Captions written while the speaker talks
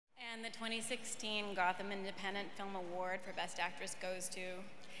And the 2016 Gotham Independent Film Award for Best Actress goes to,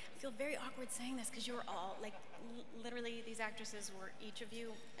 I feel very awkward saying this because you were all, like, literally these actresses were, each of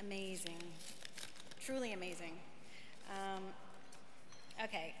you, amazing. Truly amazing.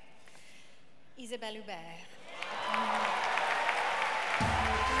 Okay. Isabelle Huppert.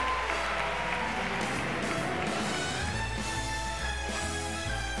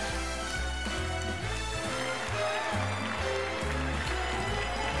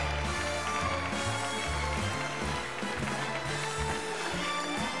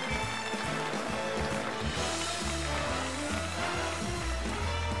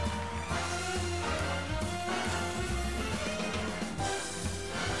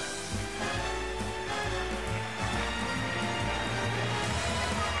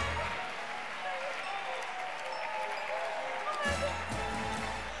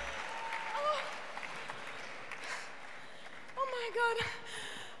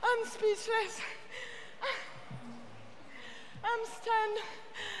 I'm speechless. I'm stunned.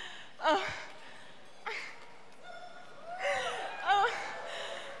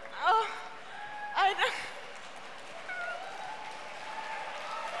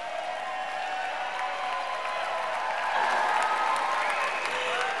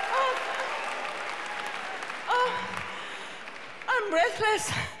 I'm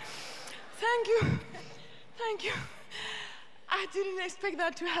breathless. Thank you. Thank you. I didn't expect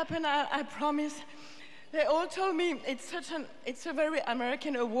that to happen, I promise. They all told me it's a very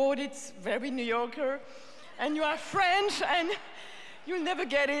American award, it's very New Yorker, and you are French, and you'll never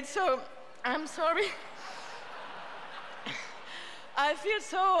get it, so I'm sorry. I feel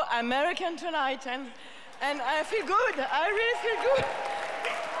so American tonight, and I feel good. I really feel good.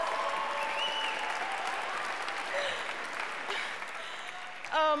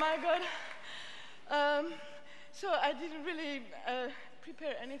 Oh my God. So I didn't really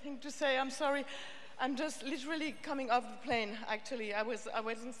prepare anything to say. I'm sorry. I'm just literally coming off the plane. Actually, I was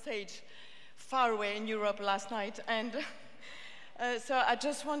on stage, far away in Europe last night, and so I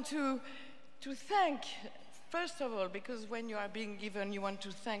just want to thank, first of all, because when you are being given, you want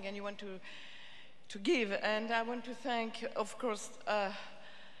to thank and you want to give, and I want to thank, of course,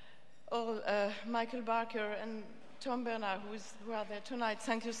 all Michael Barker and Tom Bernard, who are there tonight.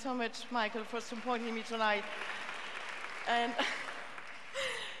 Thank you so much, Michael, for supporting me tonight.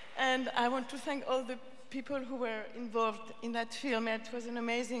 And I want to thank all the people who were involved in that film. It was an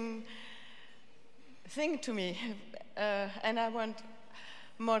amazing thing to me. And I want,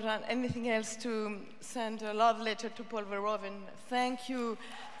 more than anything else, to send a love letter to Paul Verhoeven. Thank you,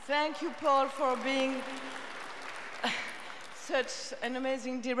 Paul, for being such an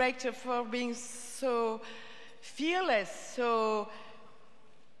amazing director, for being so fearless, so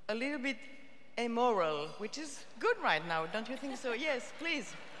a little bit amoral, which is good right now, don't you think so? Yes,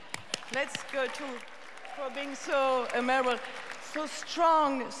 please. Let's go to, for being so amoral, so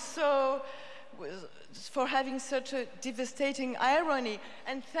strong, for having such a devastating irony.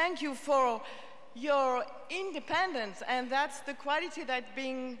 And thank you for your independence, and that's the quality that's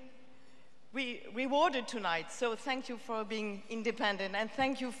being rewarded tonight. So thank you for being independent, and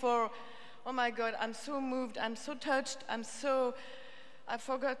thank you for, oh my God, I'm so moved, I'm so touched, I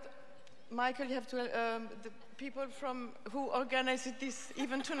forgot, Michael, you have to, the people who organized this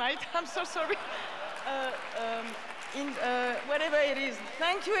even tonight, I'm so sorry, whatever it is.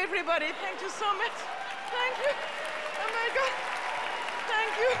 Thank you, everybody, thank you so much. Thank you, oh my God,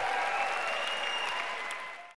 thank you.